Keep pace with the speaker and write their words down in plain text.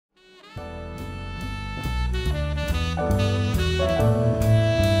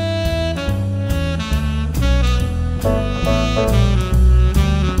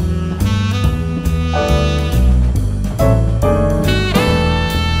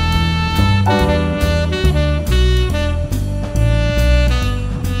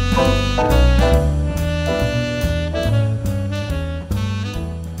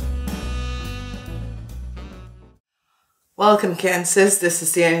Welcome, Cancers. This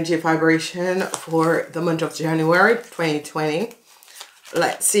is the energy vibration for the month of January 2020.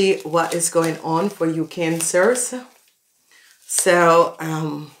 Let's see what is going on for you, Cancers. So,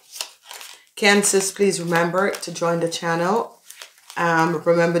 Cancers, please remember to join the channel.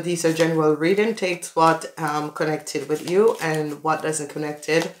 Remember, these are general reading. Take what connected with you, and what doesn't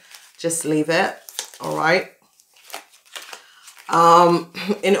connected, just leave it. All right.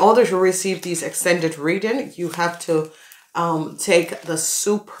 In order to receive these extended reading, you have to take the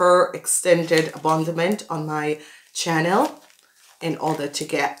super extended abundant on my channel in order to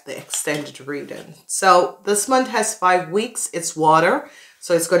get the extended reading. So this month has 5 weeks. It's water,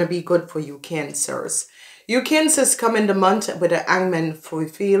 so it's going to be good for you, Cancers. You Cancers come in the month with an hangman for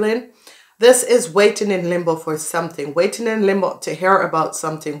feeling. This is waiting in limbo for something, waiting in limbo to hear about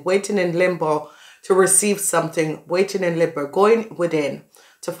something, waiting in limbo to receive something, waiting in limbo, going within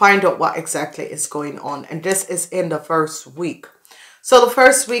to find out what exactly is going on. And this is in the first week. So the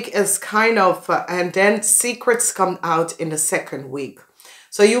first week is kind of, and then secrets come out in the second week.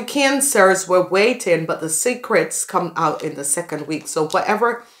 So you Cancers were waiting, but the secrets come out in the second week. So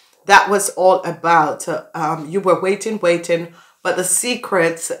whatever that was all about, you were waiting, but the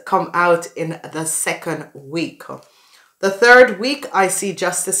secrets come out in the second week. The third week, I see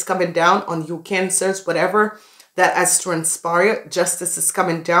justice coming down on you, Cancers. Whatever that has transpired, justice is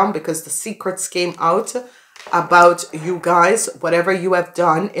coming down because the secrets came out about you guys. Whatever you have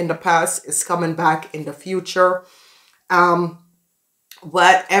done in the past is coming back in the future.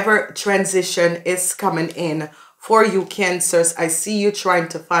 Whatever transition is coming in for you, Cancers, I see you trying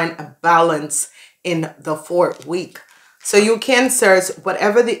to find a balance in the fourth week. So you Cancers,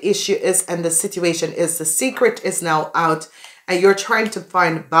 whatever the issue is and the situation is, the secret is now out and you're trying to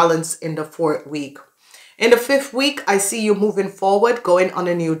find balance in the fourth week. In the fifth week, I see you moving forward, going on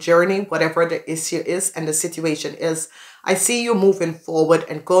a new journey, whatever the issue is and the situation is. I see you moving forward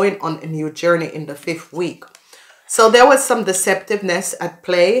and going on a new journey in the fifth week. So there was some deceptiveness at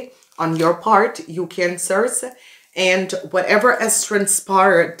play on your part, you Cancers. And whatever has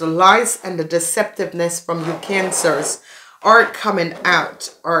transpired, the lies and the deceptiveness from you Cancers are coming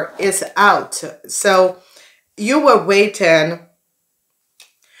out or is out. So you were waiting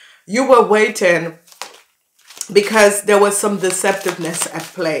because there was some deceptiveness at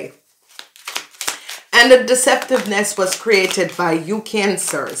play. And the deceptiveness was created by you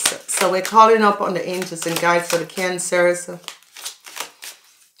Cancers. So we're calling up on the angels and guides for the Cancers.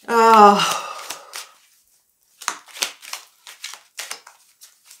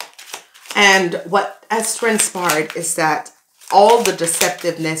 And what has transpired is that all the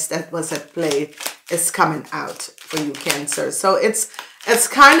deceptiveness that was at play is coming out for you Cancers. So it's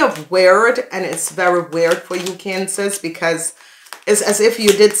kind of weird, and it's very weird for you Cancers because it's as if you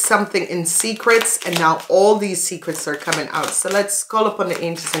did something in secrets and now all these secrets are coming out. So let's call upon the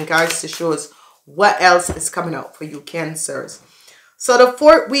angels and guides to show us what else is coming out for you Cancers. So the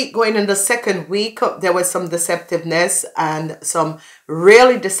fourth week going in the second week, there was some deceptiveness and some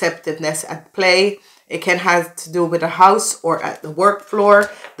really deceptiveness at play. It can have to do with a house or at the work floor.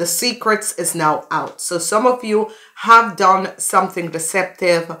 The secrets is now out. So some of you have done something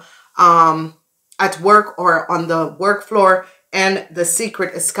deceptive at work or on the work floor, and the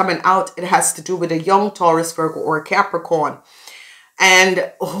secret is coming out. It has to do with a young Taurus, Virgo, or Capricorn.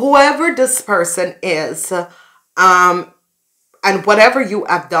 And whoever this person is, and whatever you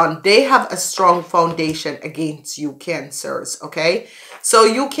have done, they have a strong foundation against you Cancers, okay? So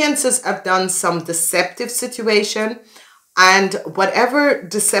you Cancers have done some deceptive situation, and whatever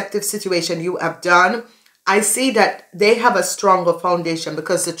deceptive situation you have done, I see that they have a stronger foundation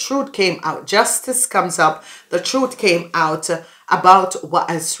because the truth came out. Justice comes up. The truth came out about what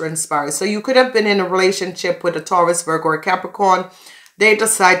has transpired. So you could have been in a relationship with a Taurus, Virgo, or Capricorn. They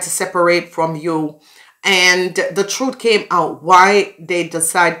decide to separate from you. And the truth came out. Why they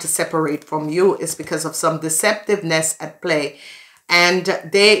decide to separate from you is because of some deceptiveness at play. And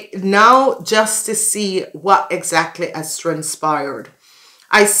they now just to see what exactly has transpired.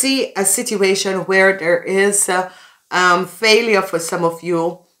 I see a situation where there is a failure for some of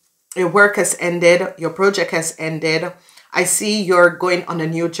you. Your work has ended. Your project has ended. I see you're going on a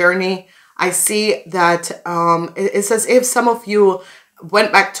new journey. I see that it's as if some of you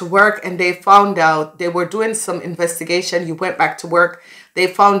went back to work and they found out they were doing some investigation. You went back to work. They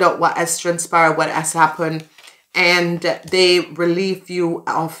found out what has transpired, what has happened, and they relieve you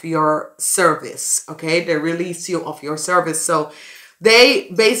of your service. Okay, they release you of your service. So they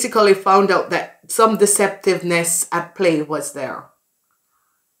basically found out that some deceptiveness at play was there.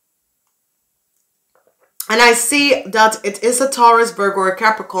 And I see that it is a Taurus, Virgo, or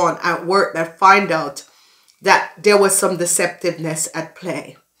Capricorn at work that find out that there was some deceptiveness at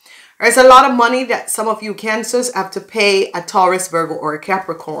play. There's a lot of money that some of you Cancers have to pay a Taurus, Virgo, or a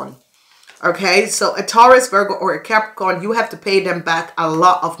Capricorn. Okay, so a Taurus, Virgo, or a Capricorn, you have to pay them back a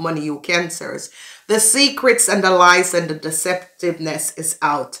lot of money, you Cancers. The secrets and the lies and the deceptiveness is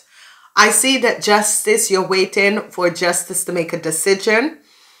out. I see that justice, you're waiting for justice to make a decision.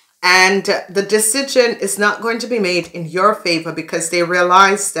 And the decision is not going to be made in your favor because they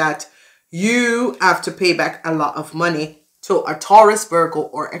realize that you have to pay back a lot of money to a Taurus, Virgo,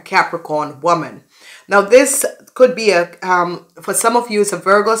 or a Capricorn woman. Now, this could be for some of you, it's a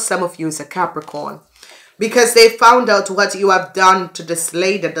Virgo, some of you, it's a Capricorn. Because they found out what you have done to this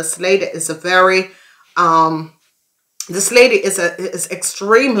lady. This lady is a very, this lady is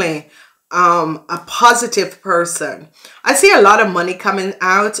extremely a positive person. I see a lot of money coming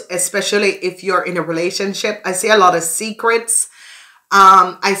out, especially if you're in a relationship. I see a lot of secrets.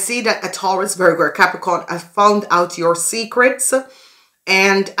 I see that a Taurus, Virgo, or Capricorn has found out your secrets.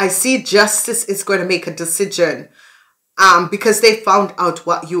 And I see justice is going to make a decision because they found out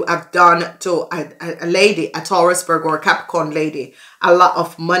what you have done to a lady, a Taurus, Virgo, or Capricorn lady. A lot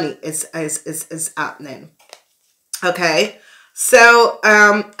of money is happening. Okay. So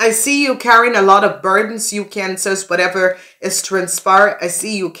I see you carrying a lot of burdens, you Cancers, whatever is transpired. I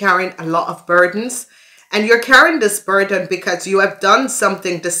see you carrying a lot of burdens. And you're carrying this burden because you have done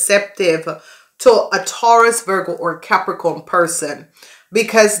something deceptive to a Taurus, Virgo, or Capricorn person.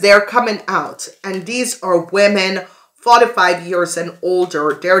 Because they're coming out. And these are women 45 years and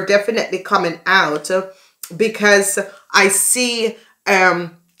older. They're definitely coming out because I see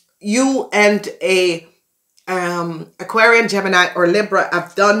you and a Aquarian, Gemini, or Libra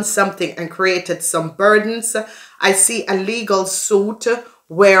have done something and created some burdens. I see a legal suit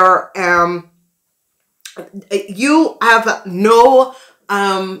where you have no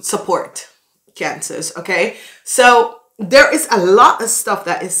support, Cancers, okay? So there is a lot of stuff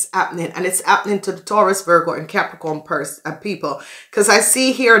that is happening, and it's happening to the Taurus, Virgo, and Capricorn people. Because I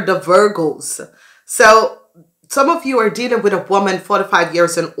see here the Virgos. So some of you are dealing with a woman 45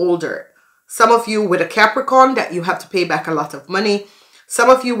 years and older. Some of you with a Capricorn that you have to pay back a lot of money. Some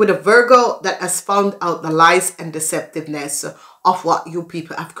of you with a Virgo that has found out the lies and deceptiveness of what you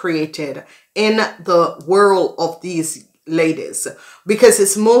people have created in the world of these ladies. Because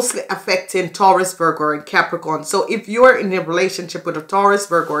it's mostly affecting Taurus, Virgo, and Capricorn. So if you're in a relationship with a Taurus,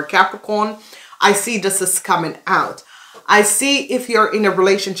 Virgo, or Capricorn, I see this is coming out. I see if you're in a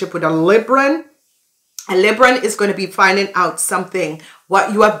relationship with a Libran is going to be finding out something,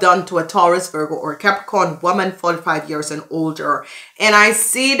 what you have done to a Taurus, Virgo, or Capricorn woman 45 years and older. And I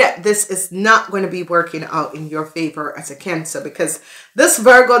see that this is not going to be working out in your favor as a Cancer, because this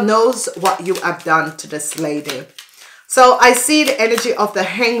Virgo knows what you have done to this lady. So I see the energy of the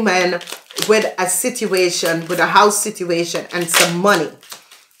Hangman with a situation, with a house situation and some money.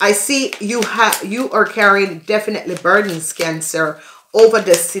 I see you are carrying definitely burdens, Cancer, over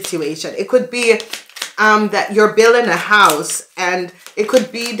this situation. It could be that you're building a house, and it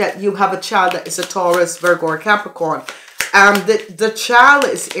could be that you have a child that is a Taurus, Virgo, or Capricorn. The child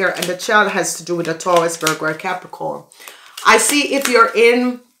is here, and the child has to do with a Taurus, Virgo, or Capricorn. I see if you're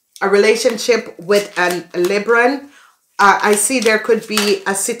in a relationship with a Libran, I see there could be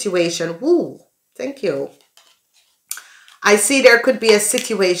a situation. Woo, thank you. I see there could be a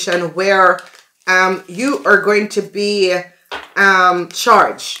situation where you are going to be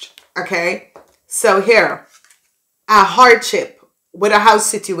charged. Okay. So here, a hardship with a house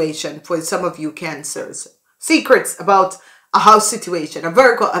situation for some of you Cancers. Secrets about a house situation. A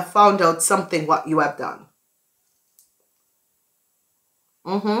Virgo have found out something what you have done.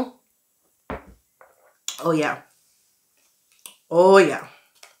 Oh yeah. Oh yeah.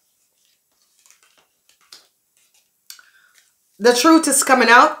 The truth is coming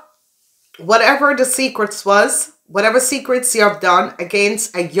out. Whatever the secrets was, whatever secrets you have done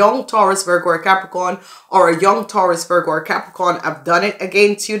against a young Taurus, Virgo, or Capricorn, or a young Taurus, Virgo, or Capricorn have done it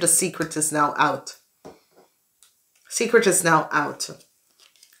against you, the secret is now out. Secret is now out.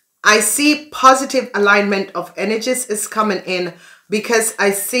 I see positive alignment of energies is coming in, because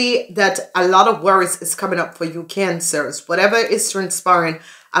I see that a lot of worries is coming up for you Cancers. Whatever is transpiring,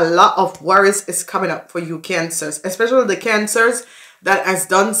 a lot of worries is coming up for you Cancers, especially the Cancers that has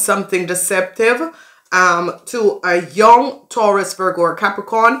done something deceptive to a young Taurus, Virgo, or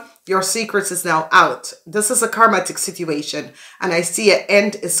Capricorn. Your secrets is now out. This is a karmatic situation, and I see an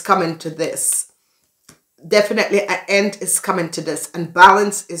end is coming to this. Definitely an end is coming to this, and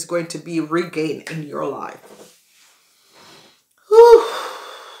balance is going to be regained in your life. Whew.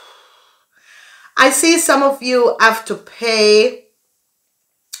 I see some of you have to pay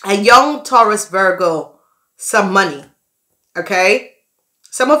a young Taurus, Virgo some money, okay?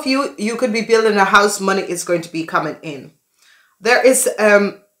 Some of you, you could be building a house, money is going to be coming in. There is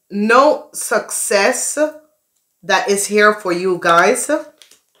no success that is here for you guys,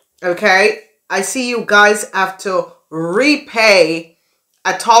 okay? I see you guys have to repay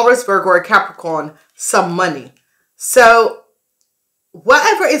a Taurus, Virgo, or Capricorn some money. So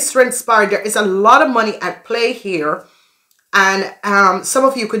whatever is transpired, there is a lot of money at play here. And some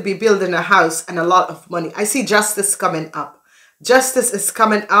of you could be building a house and a lot of money. I see justice coming up. Justice is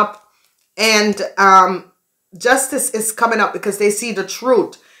coming up. And justice is coming up because they see the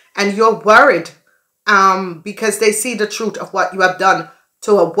truth. And you're worried because they see the truth of what you have done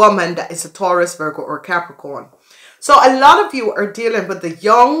to a woman that is a Taurus, Virgo, or Capricorn. So a lot of you are dealing with the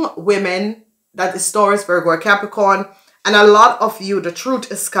young women that is Taurus, Virgo, or Capricorn. And a lot of you, the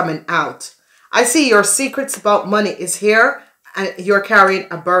truth is coming out. I see your secrets about money is here and you're carrying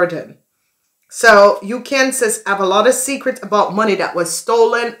a burden. So you Cancers have a lot of secrets about money that was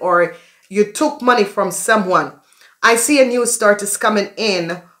stolen or you took money from someone. I see a new start is coming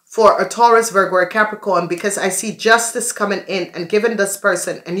in for a Taurus, Virgo, or Capricorn because I see justice coming in and giving this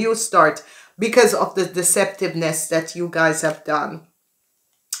person a new start because of the deceptiveness that you guys have done.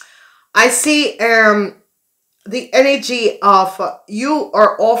 I see the energy of you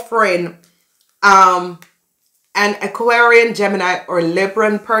are offering an Aquarian, Gemini, or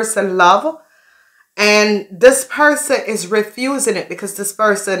Libran person love. And this person is refusing it because this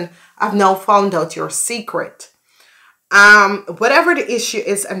person have now found out your secret. Whatever the issue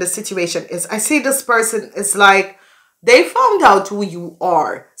is and the situation is, I see this person is like, they found out who you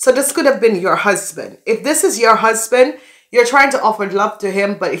are. So this could have been your husband. If this is your husband, you're trying to offer love to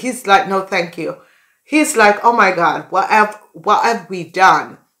him, but he's like, no, thank you. He's like, oh my God, what have we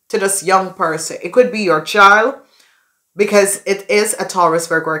done to this young person? It could be your child because it is a Taurus,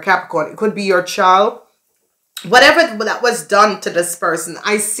 Virgo, or Capricorn. It could be your child. Whatever that was done to this person,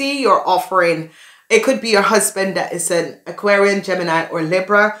 I see your offering. It could be your husband that is an Aquarian, Gemini, or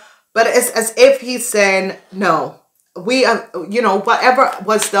Libra. But it's as if he's saying, no, we have, you know, whatever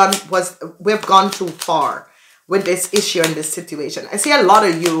was done we've gone too far with this issue and this situation. I see a lot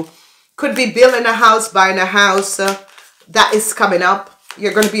of you could be building a house, buying a house that is coming up.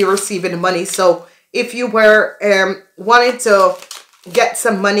 You're going to be receiving money. So if you were wanting to get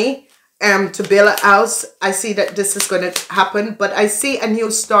some money to build a house, I see that this is going to happen. But I see a new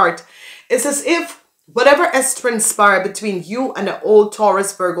start. It's as if whatever has transpired between you and the old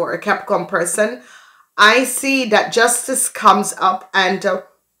Taurus, Virgo, or Capricorn person, I see that justice comes up and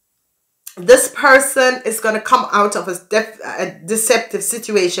this person is going to come out of a deceptive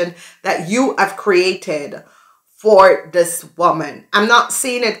situation that you have created for this woman. I'm not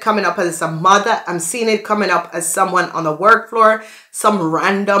seeing it coming up as a mother. I'm seeing it coming up as someone on a work floor, some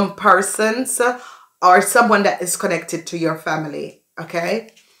random persons, or someone that is connected to your family,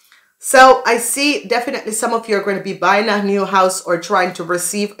 okay? So I see definitely some of you are going to be buying a new house or trying to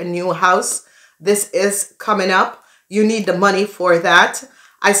receive a new house. This is coming up. You need the money for that.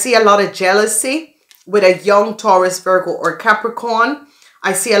 I see a lot of jealousy with a young Taurus, Virgo, or Capricorn.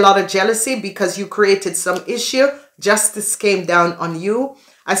 I see a lot of jealousy because you created some issue. Justice came down on you.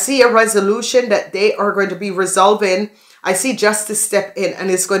 I see a resolution that they are going to be resolving. I see justice step in and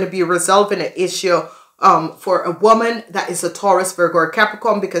it's going to be resolving an issue for a woman that is a Taurus, Virgo, or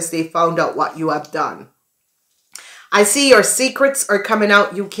Capricorn because they found out what you have done. I see your secrets are coming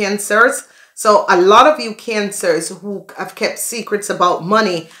out, you Cancers. So a lot of you Cancers who have kept secrets about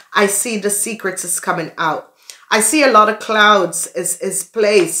money, I see the secrets is coming out. I see a lot of clouds is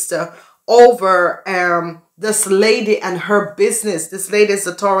placed over this lady and her business. This lady is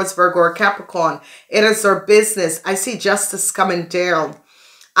a Taurus, Virgo, or Capricorn. It is her business. I see justice coming down.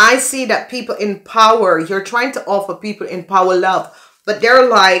 I see that people in power, you're trying to offer people in power love, but they're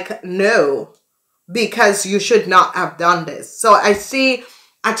like, no, because you should not have done this. So I see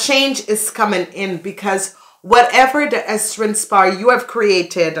a change is coming in because whatever that has transpired, you have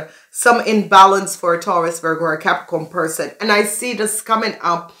created some imbalance for a Taurus, Virgo, or Capricorn person. And I see this coming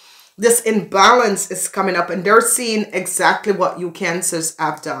up. This imbalance is coming up and they're seeing exactly what you Cancers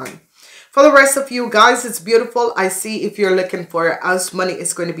have done. For the rest of you guys, it's beautiful. I see if you're looking for a house, money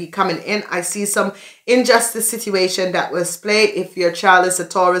is going to be coming in. I see some injustice situation that was played. If your child is a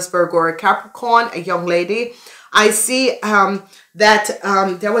Taurus, Virgo, or a Capricorn, a young lady, I see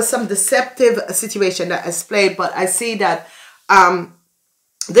that there was some deceptive situation that has played, but I see that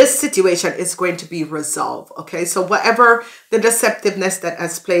this situation is going to be resolved. Okay, so whatever the deceptiveness that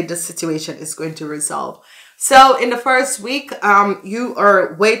has played, the situation is going to resolve. So in the first week, you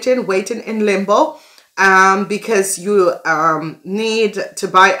are waiting in limbo. because you need to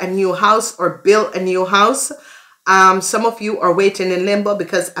buy a new house or build a new house. Some of you are waiting in limbo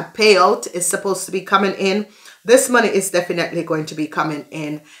because a payout is supposed to be coming in. This money is definitely going to be coming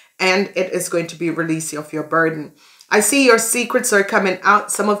in, and it is going to be release of your burden. I see your secrets are coming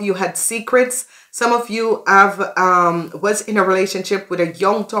out. Some of you had secrets. Some of you have was in a relationship with a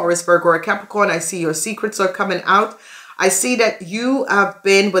young Taurus, Virgo, or Capricorn. I see your secrets are coming out. I see that you have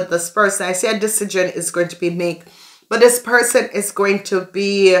been with this person. I see a decision is going to be made, but this person is going to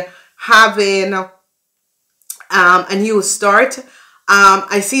be having a new start.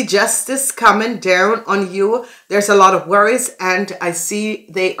 I see justice coming down on you. There's a lot of worries, and I see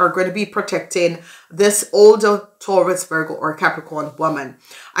they are going to be protecting this older Taurus, Virgo, or Capricorn woman.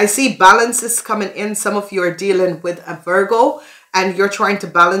 I see balances coming in. Some of you are dealing with a Virgo, and you're trying to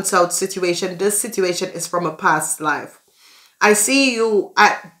balance out situation. This situation is from a past life. I see you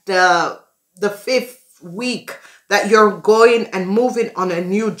at the 5th week that you're going and moving on a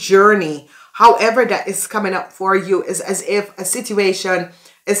new journey. However that is coming up for you is as if a situation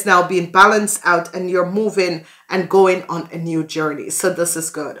is now being balanced out and you're moving and going on a new journey. So this is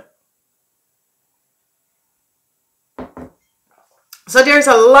good. So there's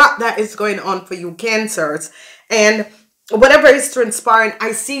a lot that is going on for you Cancers. And whatever is transpiring,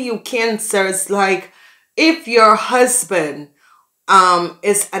 I see you Cancers, like if your husband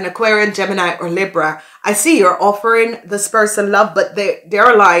is an Aquarian, Gemini, or Libra, I see you're offering this person love, but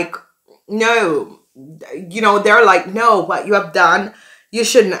they're like, no, you know, they're like, no, what you have done, you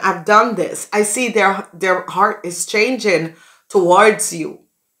shouldn't have done this. I see their heart is changing towards you.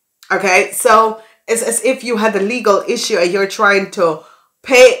 Okay, so it's as if you had a legal issue and you're trying to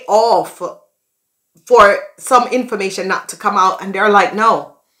pay off for some information not to come out, and they're like,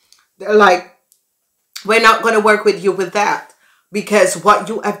 no, they're like, we're not going to work with you with that because what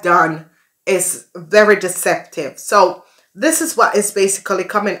you have done is very deceptive. So this is what is basically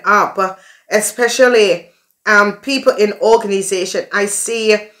coming up, especially people in organization. I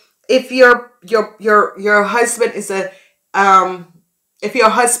see if your husband is a if your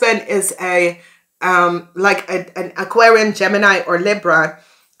husband is a like an Aquarian, Gemini, or Libra,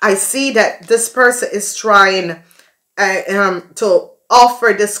 I see that this person is trying to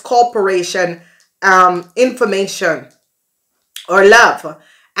offer this corporation information or love,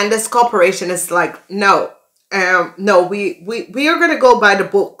 and this corporation is like, no. No, we are going to go by the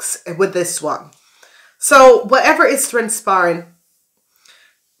books with this one. So whatever is transpiring,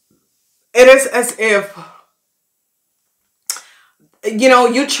 it is as if, you know,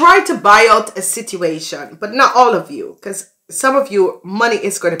 you try to buy out a situation, but not all of you, because some of you, money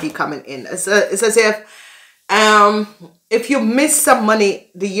is going to be coming in. It's as if you missed some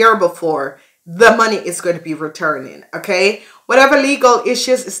money the year before, the money is going to be returning, okay? Whatever legal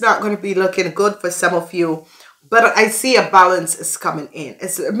issues, it's not going to be looking good for some of you. But I see a balance is coming in.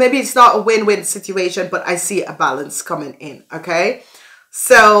 Maybe it's not a win-win situation, but I see a balance coming in, okay?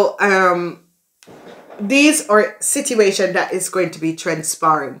 So, these are situations that is going to be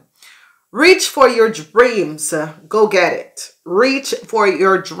transpiring. Reach for your dreams. Go get it. Reach for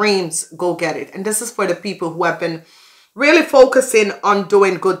your dreams. Go get it. And this is for the people who have been really focusing on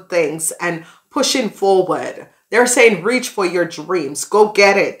doing good things and pushing forward. They're saying reach for your dreams. Go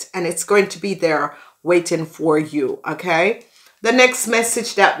get it. And it's going to be there waiting for you, okay? The next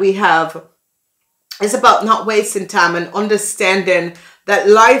message that we have is about not wasting time and understanding that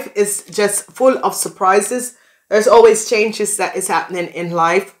life is just full of surprises. There's always changes that is happening in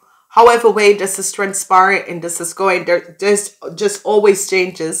life. However way this is transpiring and this is going, there's just always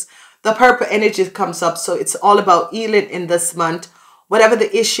changes. The purple energy comes up, so it's all about healing in this month. Whatever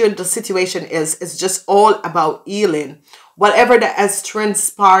the issue and the situation is, it's just all about healing. Whatever that has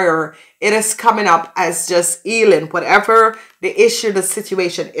transpired, it is coming up as just healing. Whatever the issue, the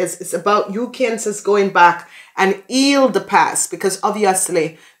situation is, it's about you Cancers going back and heal the past, because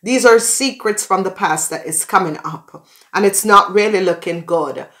obviously these are secrets from the past that is coming up, and it's not really looking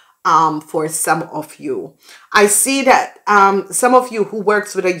good for some of you. I see that some of you who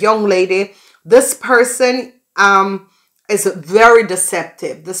works with a young lady, this person is very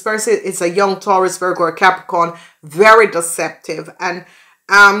deceptive. This person is a young Taurus, Virgo, or Capricorn, very deceptive. And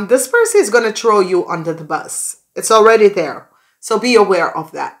this person is going to throw you under the bus. It's already there. So be aware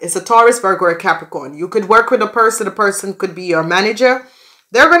of that. It's a Taurus, Virgo, or Capricorn. You could work with a person. The person could be your manager.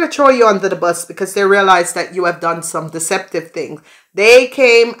 They're going to throw you under the bus because they realize that you have done some deceptive things. They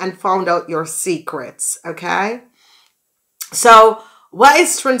came and found out your secrets, okay? So what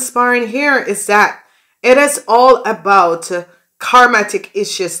is transpiring here is that it is all about karmatic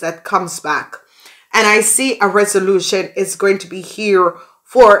issues that comes back. And I see a resolution is going to be here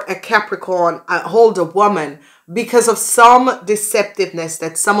for a Capricorn, an older woman, because of some deceptiveness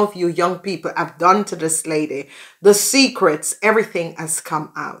that some of you young people have done to this lady. The secrets, everything has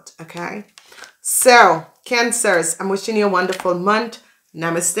come out, okay? So, Cancers, I'm wishing you a wonderful month.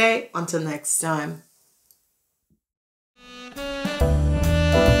 Namaste. Until next time.